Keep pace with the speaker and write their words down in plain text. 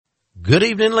Good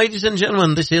evening, ladies and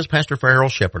gentlemen. This is Pastor Farrell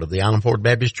Shepherd of the Island Ford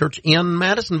Baptist Church in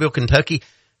Madisonville, Kentucky,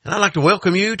 and I'd like to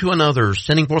welcome you to another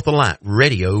Sending Forth the Light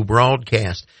radio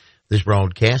broadcast. This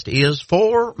broadcast is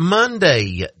for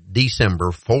Monday, December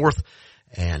 4th,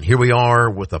 and here we are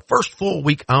with the first full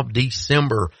week of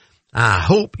December. I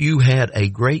hope you had a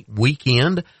great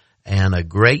weekend and a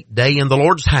great day in the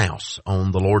Lord's house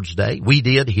on the Lord's Day. We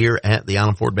did here at the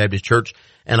Island Ford Baptist Church,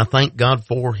 and I thank God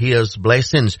for His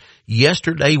blessings.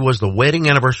 Yesterday was the wedding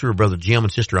anniversary of Brother Jim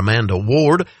and Sister Amanda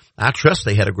Ward. I trust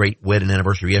they had a great wedding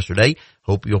anniversary yesterday.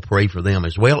 Hope you'll pray for them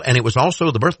as well. And it was also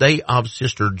the birthday of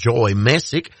Sister Joy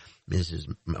Messick.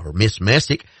 Miss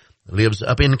Messick lives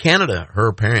up in Canada.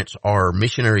 Her parents are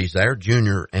missionaries there,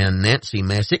 Junior and Nancy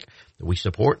Messick, that we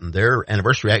support, and their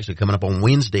anniversary actually coming up on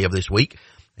Wednesday of this week.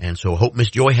 And so I hope Miss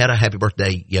Joy had a happy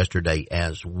birthday yesterday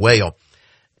as well.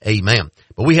 Amen.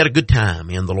 But we had a good time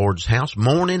in the Lord's house,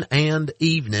 morning and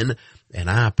evening, and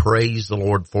I praise the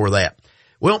Lord for that.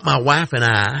 Well, my wife and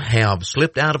I have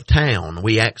slipped out of town.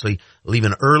 We actually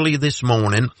leaving early this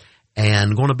morning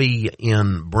and going to be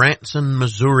in Branson,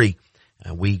 Missouri.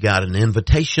 We got an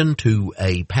invitation to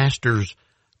a pastor's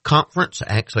conference,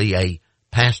 actually a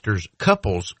pastor's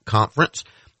couples conference,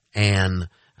 and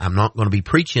I'm not going to be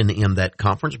preaching in that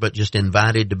conference, but just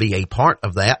invited to be a part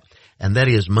of that. And that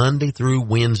is Monday through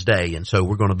Wednesday. And so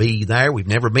we're going to be there. We've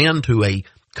never been to a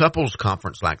couples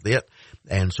conference like that.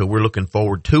 And so we're looking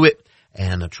forward to it.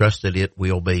 And I trust that it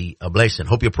will be a blessing.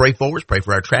 Hope you'll pray for us. Pray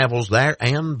for our travels there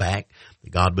and back. That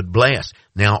God would bless.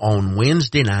 Now on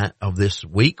Wednesday night of this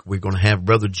week, we're going to have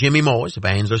Brother Jimmy Moyes,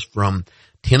 evangelist from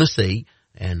Tennessee.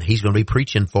 And he's going to be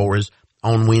preaching for us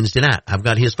on Wednesday night. I've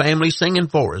got his family singing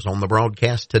for us on the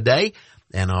broadcast today.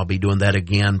 And I'll be doing that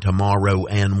again tomorrow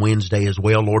and Wednesday as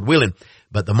well, Lord willing.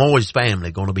 But the Moyes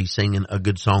family going to be singing a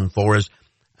good song for us,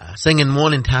 singing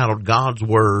one entitled God's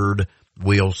Word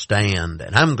Will Stand.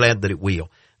 And I'm glad that it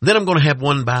will. Then I'm going to have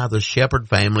one by the Shepherd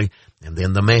family, and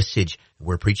then the message.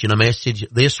 We're preaching a message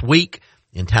this week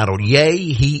entitled, Yea,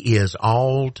 He is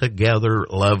Altogether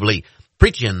Lovely.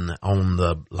 Preaching on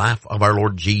the life of our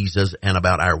Lord Jesus and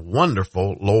about our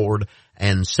wonderful Lord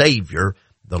and Savior,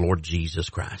 the Lord Jesus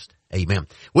Christ. Amen.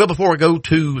 Well, before I go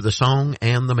to the song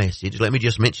and the message, let me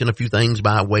just mention a few things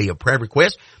by way of prayer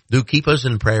requests. Do keep us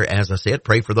in prayer, as I said.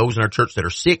 Pray for those in our church that are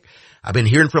sick. I've been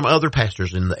hearing from other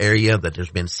pastors in the area that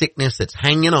there's been sickness that's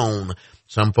hanging on.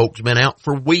 Some folks have been out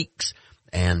for weeks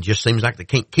and just seems like they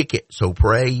can't kick it. So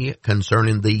pray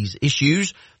concerning these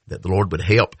issues that the Lord would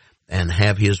help and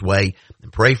have His way.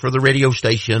 And pray for the radio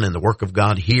station and the work of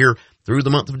God here through the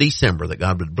month of December, that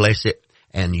God would bless it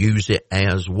and use it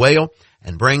as well,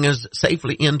 and bring us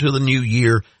safely into the new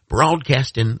year,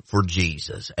 broadcasting for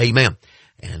Jesus. Amen.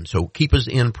 And so keep us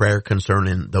in prayer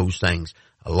concerning those things.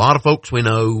 A lot of folks we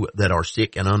know that are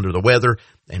sick and under the weather,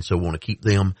 and so we want to keep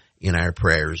them in our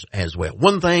prayers as well.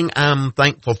 One thing I'm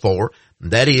thankful for,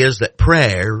 that is that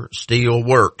prayer still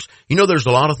works. You know, there's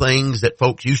a lot of things that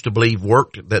folks used to believe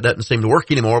worked that doesn't seem to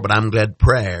work anymore, but I'm glad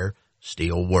prayer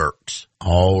still works.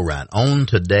 All right. On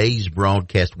today's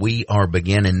broadcast, we are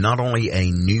beginning not only a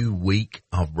new week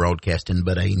of broadcasting,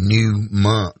 but a new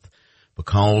month.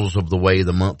 Because of the way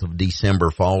the month of December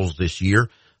falls this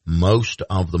year, most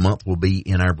of the month will be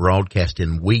in our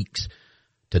broadcasting weeks.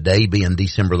 Today being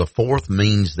December the 4th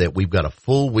means that we've got a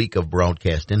full week of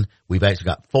broadcasting. We've actually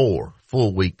got 4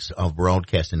 full weeks of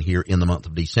broadcasting here in the month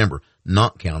of December,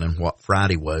 not counting what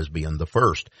Friday was being the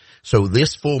 1st. So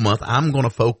this full month, I'm going to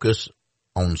focus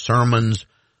on sermons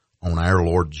on our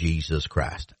Lord Jesus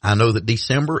Christ. I know that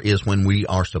December is when we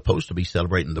are supposed to be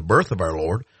celebrating the birth of our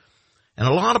Lord, and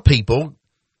a lot of people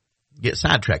get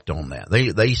sidetracked on that.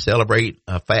 They celebrate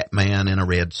a fat man in a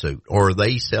red suit, or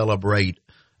they celebrate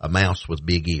a mouse with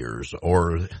big ears,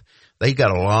 or they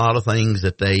got a lot of things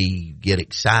that they get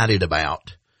excited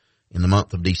about in the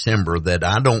month of December that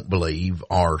I don't believe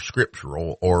are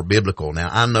scriptural or biblical. Now,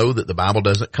 I know that the Bible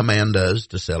doesn't command us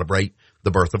to celebrate the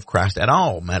birth of Christ at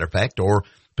all, matter of fact, or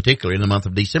particularly in the month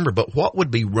of December. But what would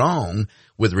be wrong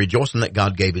with rejoicing that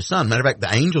God gave His Son? Matter of fact,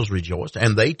 the angels rejoiced,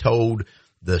 and they told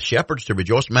the shepherds to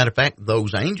rejoice. Matter of fact,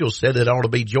 those angels said it ought to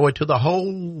be joy to the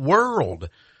whole world.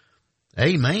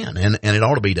 Amen. And it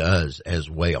ought to be to us as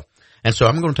well. And so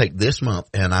I'm going to take this month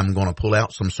and I'm going to pull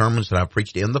out some sermons that I've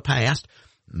preached in the past.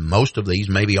 Most of these,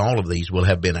 maybe all of these, will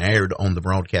have been aired on the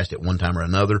broadcast at one time or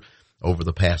another over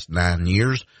the past 9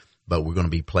 years. But we're going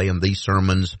to be playing these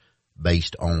sermons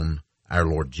based on our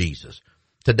Lord Jesus.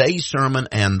 Today's sermon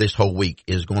and this whole week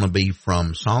is going to be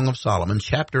from Song of Solomon,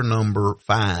 chapter number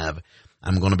 5.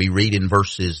 I'm going to be reading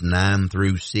verses 9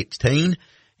 through 16,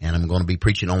 and I'm going to be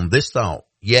preaching on this thought.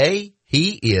 Yea,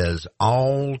 He is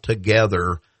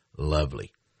altogether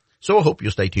lovely. So I hope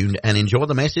you'll stay tuned and enjoy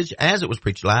the message as it was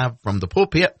preached live from the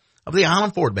pulpit of the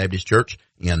Island Ford Baptist Church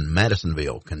in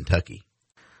Madisonville, Kentucky.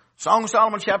 Song of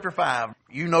Solomon chapter 5.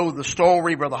 You know the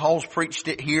story. Brother Hall's preached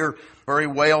it here very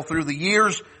well through the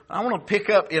years. I want to pick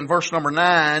up in verse number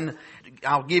 9.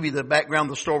 I'll give you the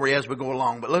background of the story as we go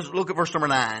along. But let's look at verse number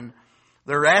 9.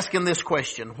 They're asking this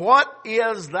question. What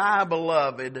is thy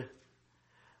beloved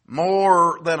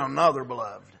more than another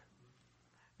beloved?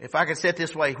 If I could say it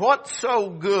this way, what's so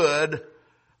good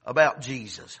about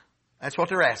Jesus? That's what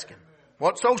they're asking.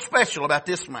 What's so special about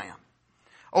this man?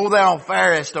 O thou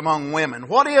fairest among women,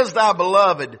 what is thy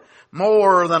beloved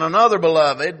more than another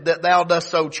beloved that thou dost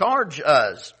so charge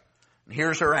us? And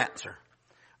here's her answer.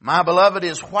 My beloved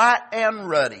is white and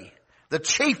ruddy, the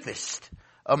chiefest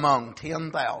among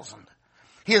 10,000.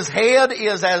 His head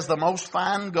is as the most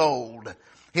fine gold.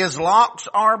 His locks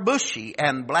are bushy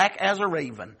and black as a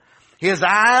raven. His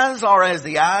eyes are as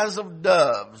the eyes of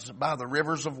doves by the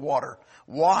rivers of water,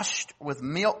 washed with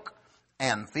milk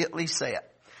and fitly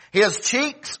set. His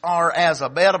cheeks are as a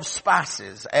bed of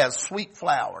spices, as sweet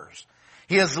flowers.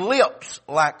 His lips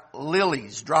like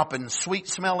lilies dropping sweet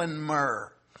smelling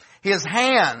myrrh. His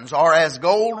hands are as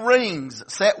gold rings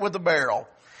set with a beryl.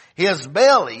 His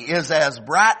belly is as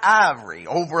bright ivory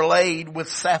overlaid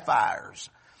with sapphires.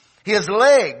 His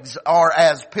legs are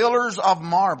as pillars of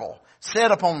marble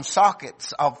set upon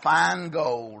sockets of fine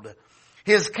gold.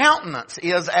 His countenance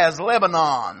is as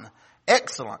Lebanon,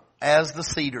 excellent as the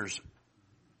cedars.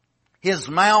 His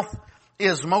mouth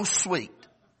is most sweet.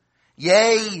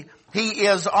 Yea, he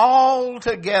is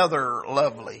altogether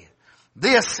lovely.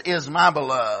 This is my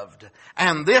beloved,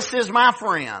 and this is my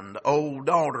friend, O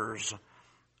daughters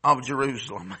of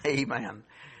Jerusalem. Amen.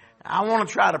 I want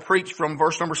to try to preach from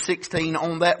verse number 16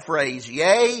 on that phrase.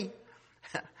 Yea,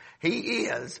 he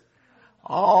is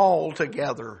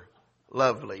altogether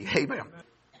lovely. Amen.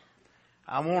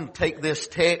 I want to take this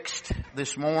text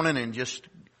this morning and just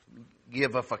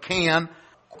give, if I can,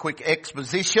 a quick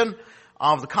exposition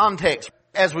of the context.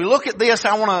 As we look at this,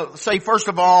 I want to say first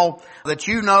of all that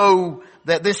you know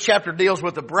that this chapter deals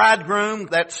with the bridegroom.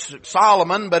 That's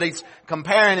Solomon, but he's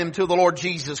comparing him to the Lord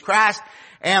Jesus Christ.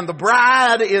 And the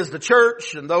bride is the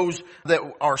church and those that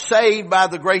are saved by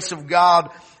the grace of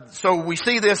God. So we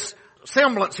see this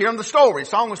semblance here in the story.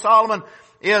 Song of Solomon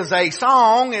is a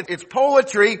song. It's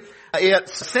poetry.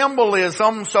 It's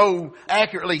symbolism, so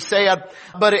accurately said,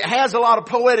 but it has a lot of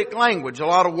poetic language, a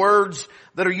lot of words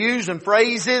that are used and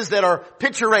phrases that are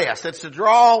picturesque. It's to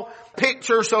draw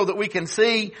picture so that we can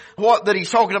see what that he's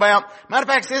talking about. Matter of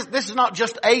fact, this is not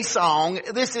just a song.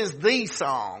 This is the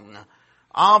song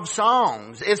of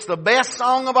songs. It's the best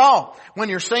song of all when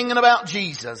you're singing about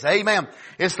Jesus. Amen.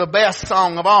 It's the best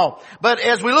song of all. But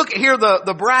as we look at here,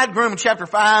 the bridegroom in chapter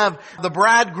 5, the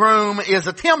bridegroom is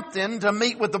attempting to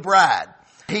meet with the bride.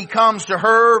 He comes to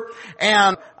her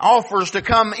and offers to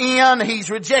come in. He's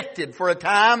rejected for a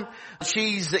time.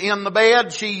 She's in the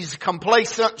bed. She's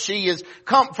complacent. She is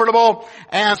comfortable.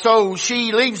 And so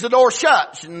she leaves the door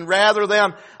shut and rather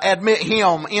than admit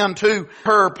him into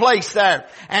her place there.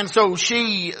 And so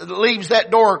she leaves that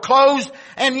door closed,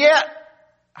 and yet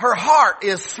her heart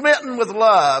is smitten with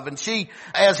love. And she,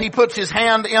 as he puts his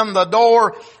hand in the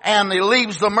door and he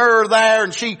leaves the myrrh there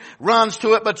and she runs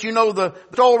to it. But you know the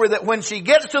story that when she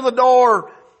gets to the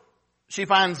door, she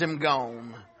finds him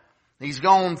gone. He's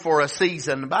gone for a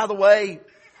season. By the way,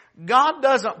 God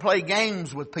doesn't play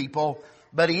games with people,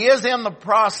 but he is in the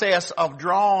process of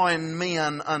drawing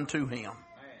men unto him.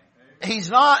 He's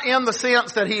not in the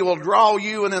sense that he will draw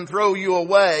you and then throw you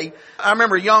away. I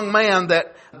remember a young man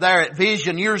that there at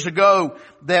Vision years ago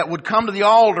that would come to the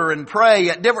altar and pray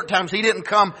at different times. He didn't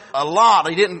come a lot.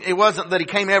 It wasn't that he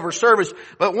came every service,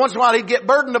 but once in a while he'd get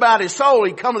burdened about his soul.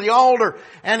 He'd come to the altar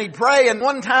and he'd pray. And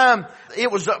one time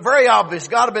it was very obvious.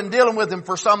 God had been dealing with him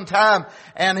for some time,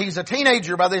 and he's a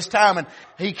teenager by this time. And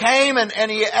he came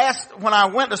and he asked, when I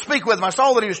went to speak with him, I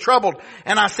saw that he was troubled.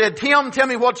 And I said, Tim, tell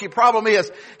me what your problem is.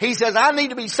 He says, I need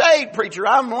to be saved, preacher.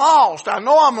 I'm lost. I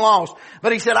know I'm lost.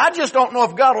 But he said, I just don't know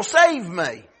if God will save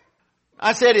me.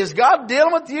 I said, is God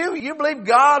dealing with you? You believe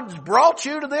God's brought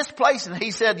you to this place? And he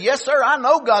said, yes, sir, I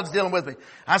know God's dealing with me.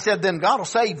 I said, then God will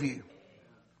save you.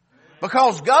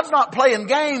 Because God's not playing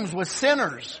games with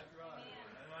sinners.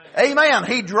 Amen.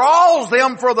 He draws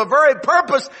them for the very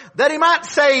purpose that he might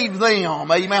save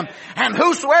them. Amen. And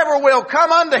whosoever will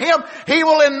come unto him, he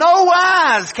will in no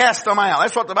wise cast them out.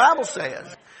 That's what the Bible says.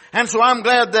 And so I'm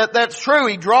glad that that's true.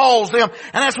 He draws them.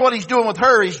 And that's what He's doing with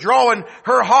her. He's drawing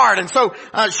her heart. And so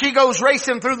she goes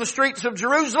racing through the streets of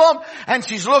Jerusalem, and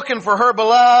she's looking for her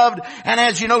beloved. And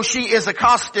as you know, she is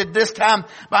accosted this time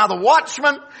by the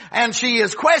watchman, and she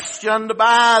is questioned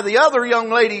by the other young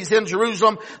ladies in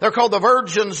Jerusalem. They're called the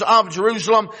virgins of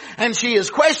Jerusalem. And she is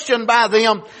questioned by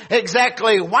them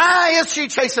exactly why is she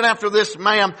chasing after this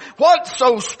man? What's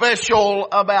so special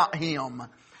about him?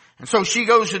 And so she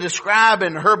goes to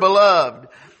describing her beloved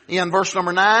in verse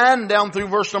number 9 down through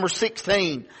verse number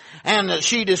 16. And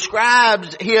she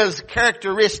describes his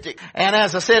characteristic. And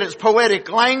as I said, it's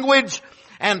poetic language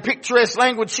and picturesque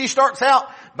language. She starts out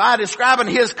by describing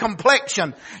his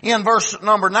complexion in verse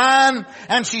number 9.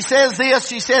 And she says this,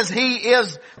 she says he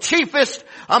is chiefest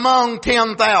among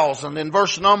 10,000. In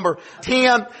verse number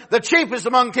 10, the chiefest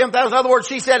among 10,000. In other words,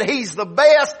 she said he's the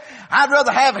best. I'd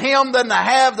rather have him than to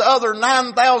have the other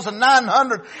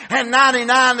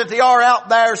 9,999 that they are out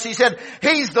there. She said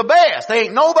he's the best. There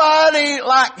ain't nobody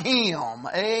like him.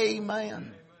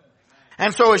 Amen.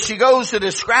 And so as she goes to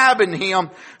describing him,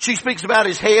 she speaks about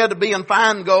his head being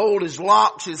fine gold, his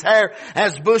locks, his hair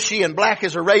as bushy and black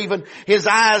as a raven, his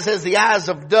eyes as the eyes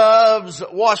of doves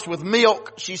washed with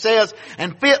milk, she says,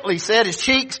 and fitly said, his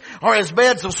cheeks are as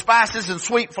beds of spices and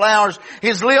sweet flowers,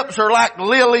 his lips are like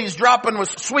lilies dropping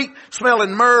with sweet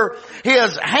smelling myrrh,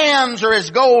 his hands are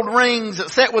as gold rings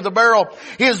set with a beryl,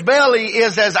 his belly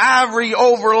is as ivory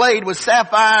overlaid with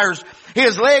sapphires,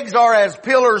 his legs are as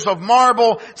pillars of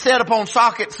marble set upon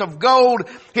sockets of gold.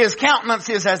 His countenance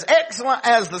is as excellent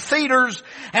as the cedars.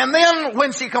 And then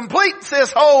when she completes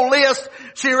this whole list,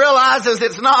 she realizes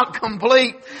it's not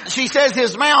complete. She says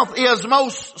his mouth is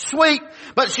most sweet.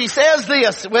 But she says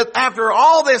this, after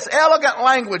all this elegant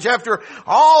language, after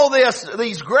all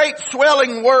these great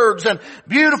swelling words and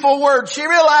beautiful words, she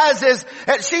realizes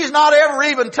that she's not ever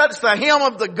even touched the hem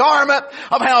of the garment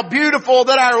of how beautiful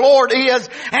that our Lord is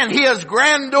and His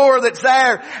grandeur that's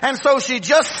there. And so she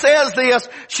just says this,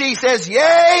 she says,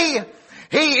 yea,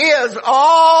 He is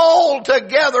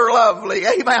altogether lovely.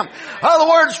 Amen. In other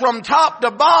words, from top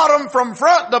to bottom, from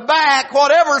front to back,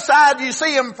 whatever side you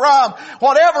see Him from,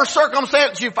 whatever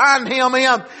circumstance you find Him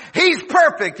in, He's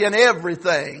perfect in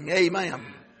everything. Amen.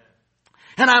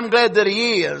 And I'm glad that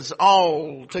He is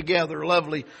altogether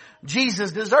lovely.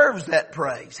 Jesus deserves that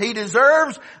praise. He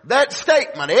deserves that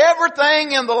statement.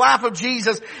 Everything in the life of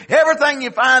Jesus, everything you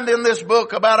find in this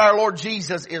book about our Lord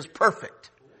Jesus is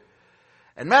perfect.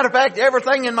 And matter of fact,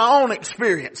 everything in my own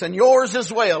experience and yours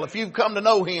as well, if you've come to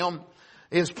know Him,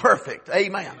 is perfect.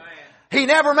 Amen. Amen. He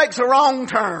never makes a wrong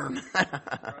turn.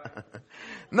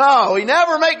 No, He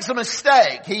never makes a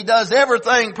mistake. He does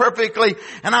everything perfectly,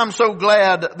 and I'm so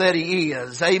glad that He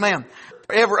is. Amen.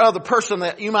 Every other person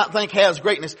that you might think has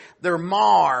greatness, they're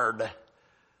marred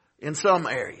in some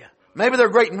area. Maybe they're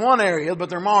great in one area, but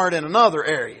they're marred in another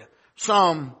area.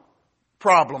 Some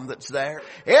problem that's there.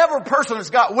 Every person that's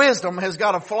got wisdom has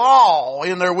got a flaw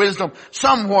in their wisdom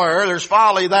somewhere. There's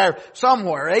folly there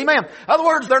somewhere. Amen. In other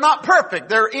words, they're not perfect.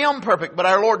 They're imperfect. But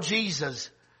our Lord Jesus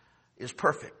is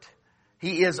perfect.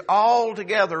 He is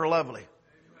altogether lovely.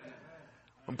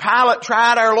 When Pilate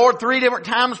tried our Lord 3 different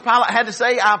times, Pilate had to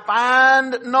say, I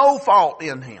find no fault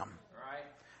in Him.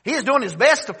 He is doing his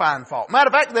best to find fault. Matter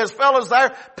of fact, there's fellows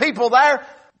there, people there,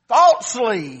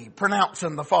 falsely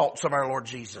pronouncing the faults of our Lord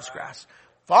Jesus Christ.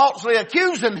 Falsely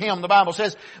accusing Him, the Bible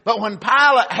says. But when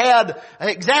Pilate had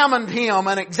examined Him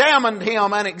and examined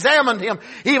Him and examined Him,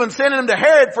 even sending Him to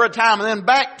Herod for a time and then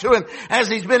back to Him as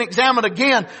He's been examined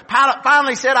again, Pilate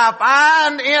finally said, I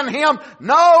find in Him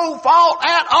no fault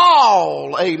at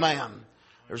all. Amen.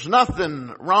 There's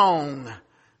nothing wrong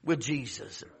with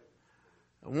Jesus.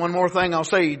 One more thing I'll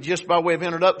say just by way of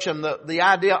introduction, the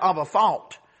idea of a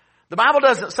fault. The Bible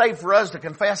doesn't say for us to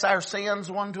confess our sins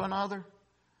one to another,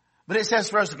 but it says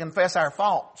for us to confess our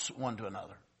faults one to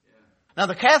another. Now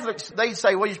the Catholics, they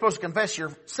say, well, you're supposed to confess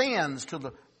your sins to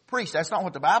the priest. That's not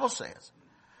what the Bible says.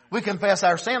 We confess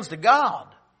our sins to God.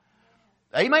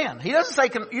 Amen. He doesn't say,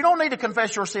 you don't need to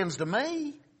confess your sins to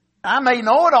me. I may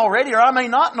know it already or I may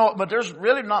not know it, but there's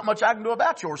really not much I can do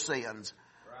about your sins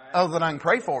other than I can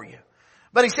pray for you.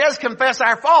 But He says confess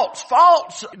our faults.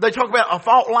 Faults, they talk about a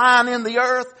fault line in the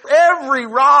earth. Every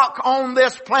rock on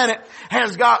this planet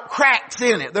has got cracks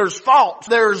in it. There's faults.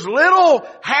 There's little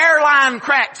hairline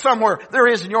cracks somewhere. There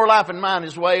is in your life and mine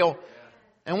as well.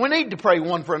 And we need to pray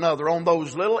one for another on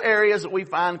those little areas that we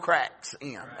find cracks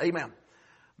in. Amen.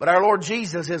 But our Lord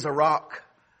Jesus is a rock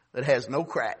that has no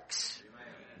cracks.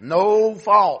 No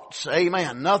faults.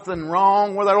 Amen. Nothing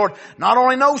wrong with our Lord. Not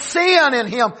only no sin in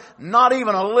Him, not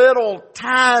even a little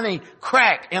tiny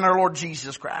crack in our Lord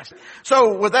Jesus Christ.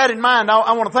 So with that in mind,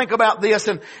 I want to think about this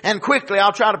and quickly,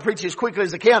 I'll try to preach as quickly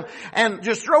as I can and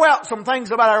just throw out some things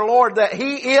about our Lord that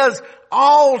He is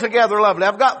altogether lovely.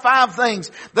 I've got 5 things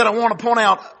that I want to point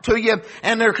out to you,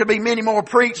 and there could be many more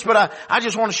preached, but I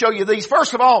just want to show you these.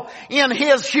 First of all, in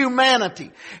His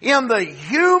humanity, in the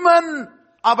human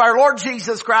of our Lord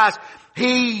Jesus Christ,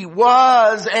 He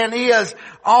was and is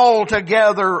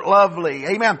altogether lovely.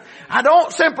 Amen. I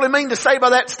don't simply mean to say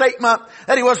by that statement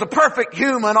that He was a perfect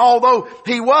human, although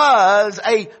He was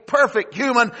a perfect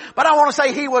human, but I want to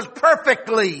say He was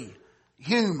perfectly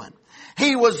human.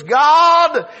 He was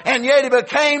God, and yet He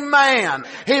became man.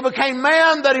 He became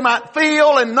man that He might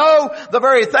feel and know the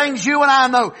very things you and I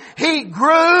know. He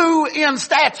grew in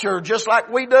stature just like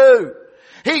we do.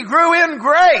 He grew in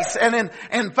grace and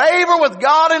in favor with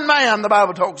God and man, the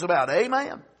Bible talks about.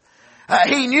 Amen.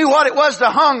 He knew what it was to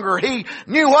hunger. He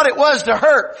knew what it was to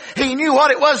hurt. He knew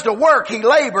what it was to work. He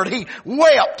labored. He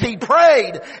wept. He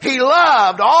prayed. He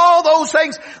loved. All those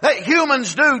things that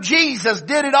humans do. Jesus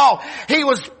did it all. He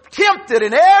was tempted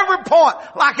in every point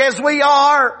like as we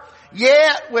are,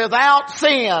 yet without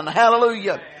sin.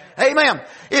 Hallelujah. Amen.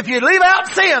 If you leave out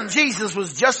sin, Jesus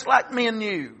was just like me and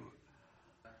you.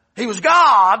 He was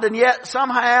God, and yet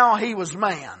somehow He was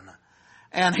man.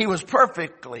 And He was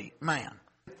perfectly man.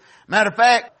 Matter of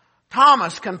fact,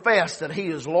 Thomas confessed that He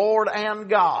is Lord and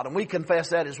God, and we confess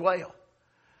that as well.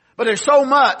 But there's so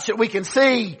much that we can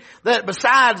see that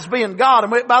besides being God,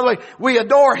 and by the way, we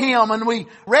adore Him and we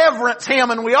reverence Him,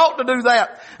 and we ought to do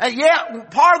that. And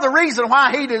yet, part of the reason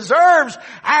why He deserves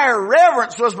our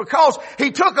reverence was because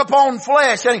He took upon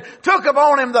flesh, and He took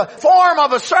upon Him the form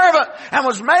of a servant and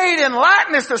was made in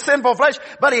likeness to sinful flesh,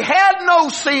 but He had no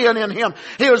sin in Him.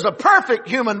 He was a perfect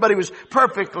human, but He was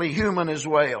perfectly human as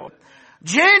well.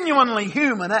 Genuinely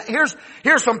human. Here's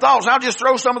some thoughts. I'll just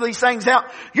throw some of these things out.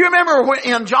 You remember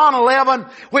in John 11,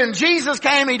 when Jesus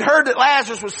came, He'd heard that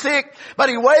Lazarus was sick, but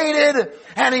He waited,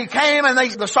 and He came, and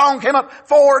the song came up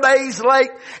 4 days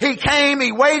late. He came,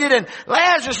 He waited, and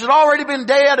Lazarus had already been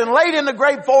dead and laid in the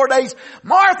grave 4 days.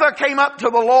 Martha came up to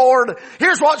the Lord.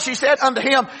 Here's what she said unto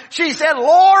Him. She said,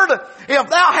 Lord, if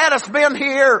Thou hadst been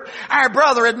here, our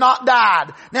brother had not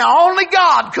died. Now only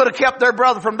God could have kept their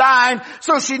brother from dying,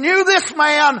 so she knew this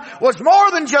man was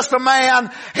more than just a man.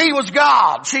 He was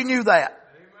God. She knew that.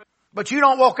 But you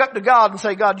don't walk up to God and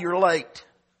say, God, you're late.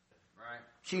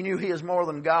 She knew He is more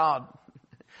than God.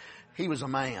 He was a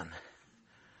man.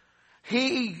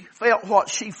 He felt what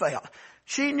she felt.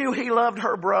 She knew He loved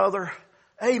her brother.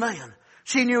 Amen.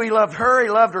 She knew He loved her.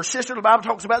 He loved her sister. The Bible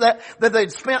talks about that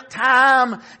they'd spent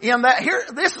time in that. Here,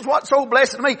 this is what's so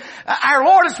blessed to me. Our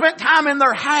Lord had spent time in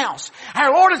their house.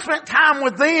 Our Lord had spent time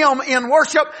with them in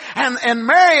worship. And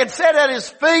Mary had sat at His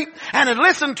feet and had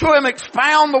listened to Him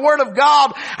expound the Word of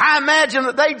God. I imagine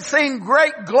that they'd seen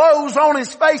great glows on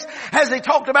His face as He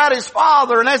talked about His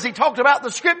Father and as He talked about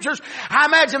the Scriptures. I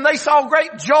imagine they saw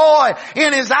great joy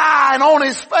in His eye and on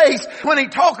His face when He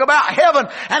talked about heaven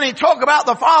and He talked about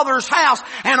the Father's house.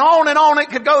 And on it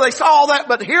could go. They saw all that,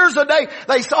 but here's the day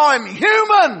they saw Him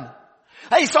human.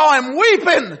 They saw Him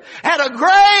weeping at a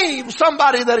grave,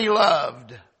 somebody that He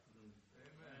loved.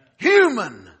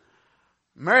 Human.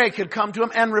 Mary could come to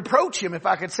Him and reproach Him, if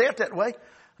I could say it that way.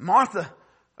 Martha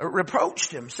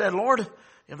reproached Him, said, Lord,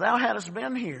 if Thou hadst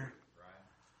been here,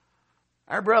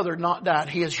 our brother had not died.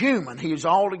 He is human. He is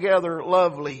altogether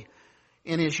lovely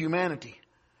in His humanity.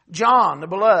 John the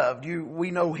Beloved,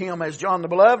 we know him as John the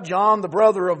Beloved, John the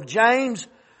brother of James.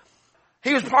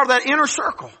 He was part of that inner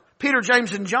circle. Peter,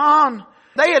 James, and John.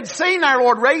 They had seen our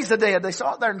Lord raise the dead. They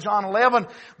saw it there in John 11.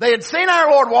 They had seen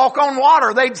our Lord walk on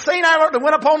water. They'd seen our Lord that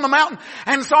went up on the mountain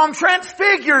and saw Him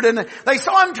transfigured. And they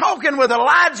saw Him talking with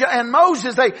Elijah and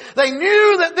Moses. They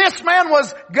knew that this man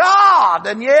was God.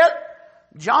 And yet,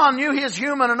 John knew He is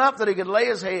human enough that he could lay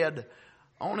his head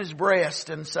on his breast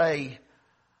and say,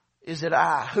 is it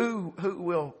I? Who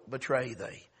will betray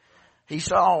thee? He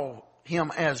saw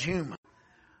Him as human.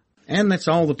 And that's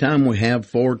all the time we have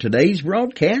for today's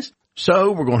broadcast.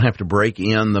 So we're going to have to break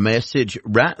in the message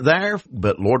right there.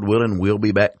 But Lord willing, we'll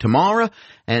be back tomorrow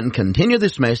and continue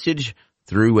this message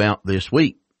throughout this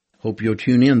week. Hope you'll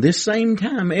tune in this same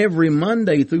time every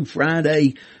Monday through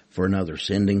Friday for another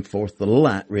Sending Forth the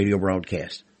Light radio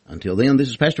broadcast. Until then, this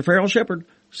is Pastor Farrell Shepherd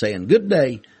saying good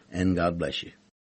day and God bless you.